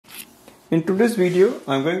In today's video,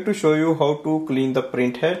 I'm going to show you how to clean the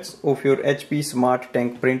print heads of your HP Smart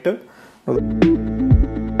Tank printer.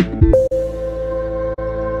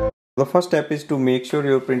 The first step is to make sure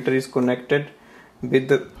your printer is connected with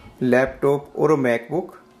the laptop or a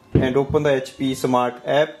MacBook and open the HP Smart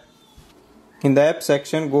app. In the app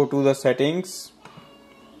section, go to the settings,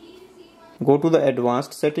 go to the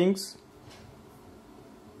advanced settings,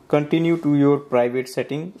 continue to your private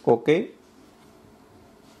setting, OK.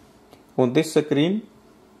 On this screen,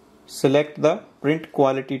 select the print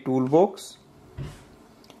quality toolbox.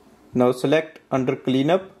 Now select under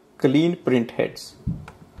cleanup, clean print heads.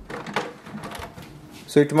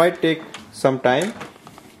 So it might take some time.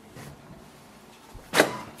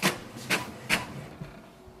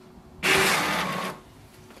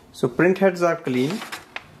 So print heads are clean.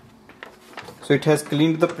 So it has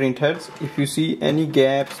cleaned the print heads. If you see any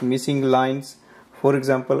gaps, missing lines, for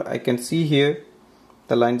example, I can see here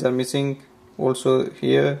the lines are missing. Also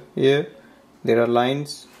here there are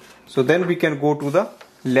lines. So then we can go to the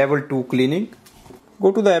level 2 cleaning.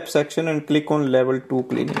 Go to the app section and click on level 2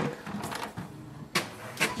 cleaning.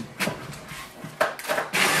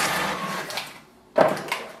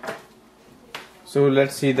 So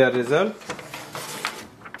let's see the result.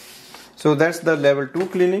 So that's the level 2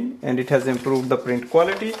 cleaning and it has improved the print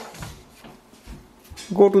quality.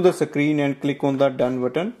 Go to the screen and click on the done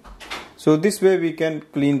button. So this way we can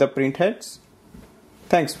clean the print heads.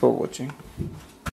 Thanks for watching.